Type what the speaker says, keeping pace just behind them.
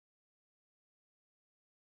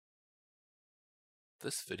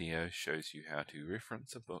This video shows you how to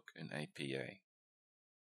reference a book in APA.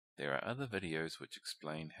 There are other videos which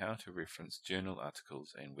explain how to reference journal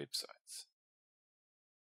articles and websites.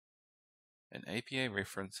 An APA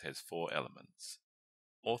reference has four elements: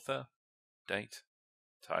 author, date,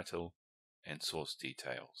 title, and source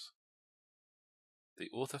details. The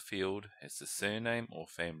author field has the surname or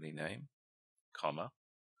family name, comma,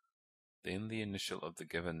 then the initial of the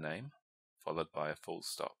given name, followed by a full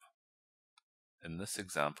stop. In this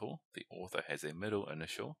example, the author has a middle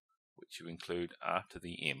initial, which you include after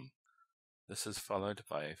the M. This is followed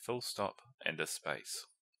by a full stop and a space.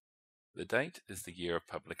 The date is the year of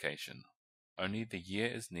publication. Only the year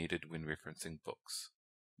is needed when referencing books.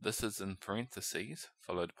 This is in parentheses,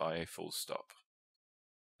 followed by a full stop.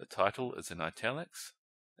 The title is in italics,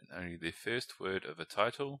 and only the first word of a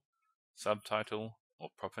title, subtitle, or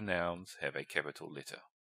proper nouns have a capital letter.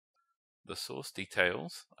 The source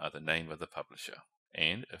details are the name of the publisher,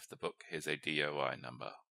 and if the book has a DOI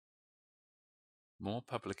number. More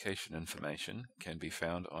publication information can be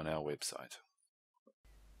found on our website.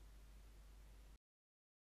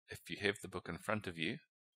 If you have the book in front of you,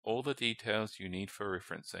 all the details you need for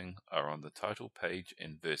referencing are on the title page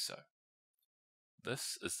in verso.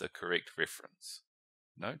 This is the correct reference.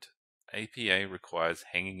 Note, APA requires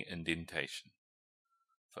hanging indentation.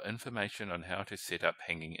 For information on how to set up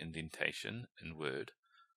hanging indentation in Word,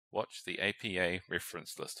 watch the APA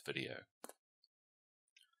reference list video.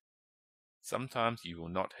 Sometimes you will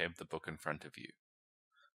not have the book in front of you.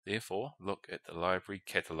 Therefore, look at the library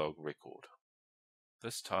catalogue record.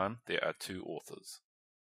 This time there are two authors.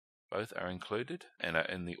 Both are included and are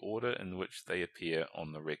in the order in which they appear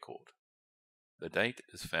on the record. The date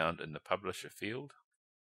is found in the publisher field.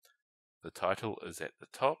 The title is at the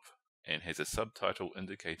top and has a subtitle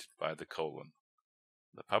indicated by the colon.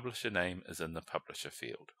 The publisher name is in the publisher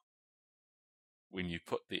field. When you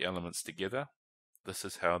put the elements together, this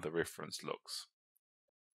is how the reference looks.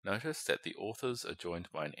 Notice that the authors are joined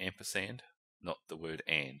by an ampersand, not the word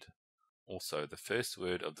and. Also, the first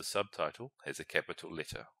word of the subtitle has a capital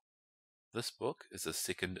letter. This book is a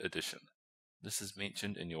second edition. This is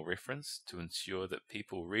mentioned in your reference to ensure that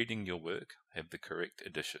people reading your work have the correct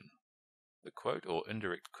edition. The quote or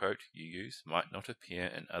indirect quote you use might not appear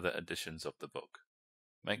in other editions of the book.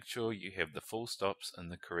 Make sure you have the full stops in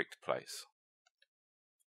the correct place.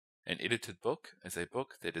 An edited book is a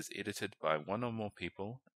book that is edited by one or more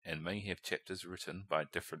people and may have chapters written by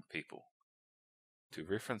different people. To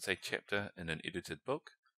reference a chapter in an edited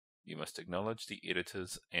book, you must acknowledge the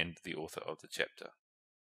editors and the author of the chapter.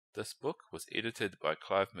 This book was edited by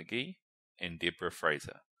Clive McGee and Deborah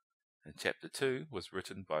Fraser, and Chapter 2 was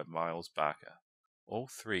written by Miles Barker. All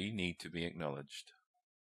three need to be acknowledged.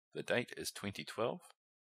 The date is 2012.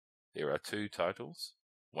 There are two titles,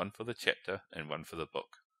 one for the chapter and one for the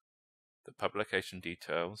book. The publication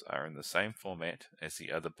details are in the same format as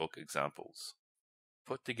the other book examples.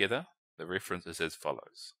 Put together, the reference is as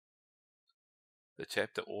follows. The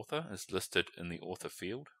chapter author is listed in the author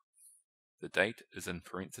field. The date is in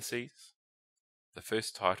parentheses. The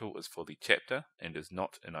first title is for the chapter and is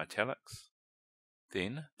not in italics.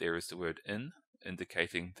 Then there is the word in,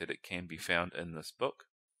 indicating that it can be found in this book.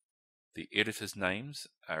 The editors' names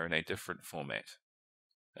are in a different format: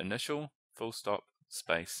 initial, full stop,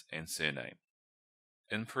 space, and surname.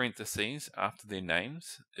 In parentheses after their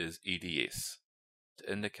names is EDS,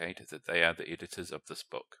 to indicate that they are the editors of this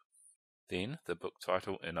book. Then the book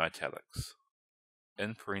title in italics.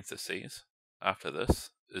 In parentheses after this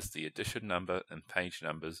is the edition number and page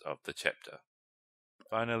numbers of the chapter.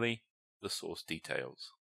 Finally, the source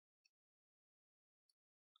details.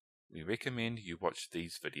 We recommend you watch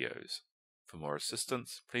these videos. For more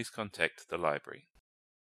assistance, please contact the library.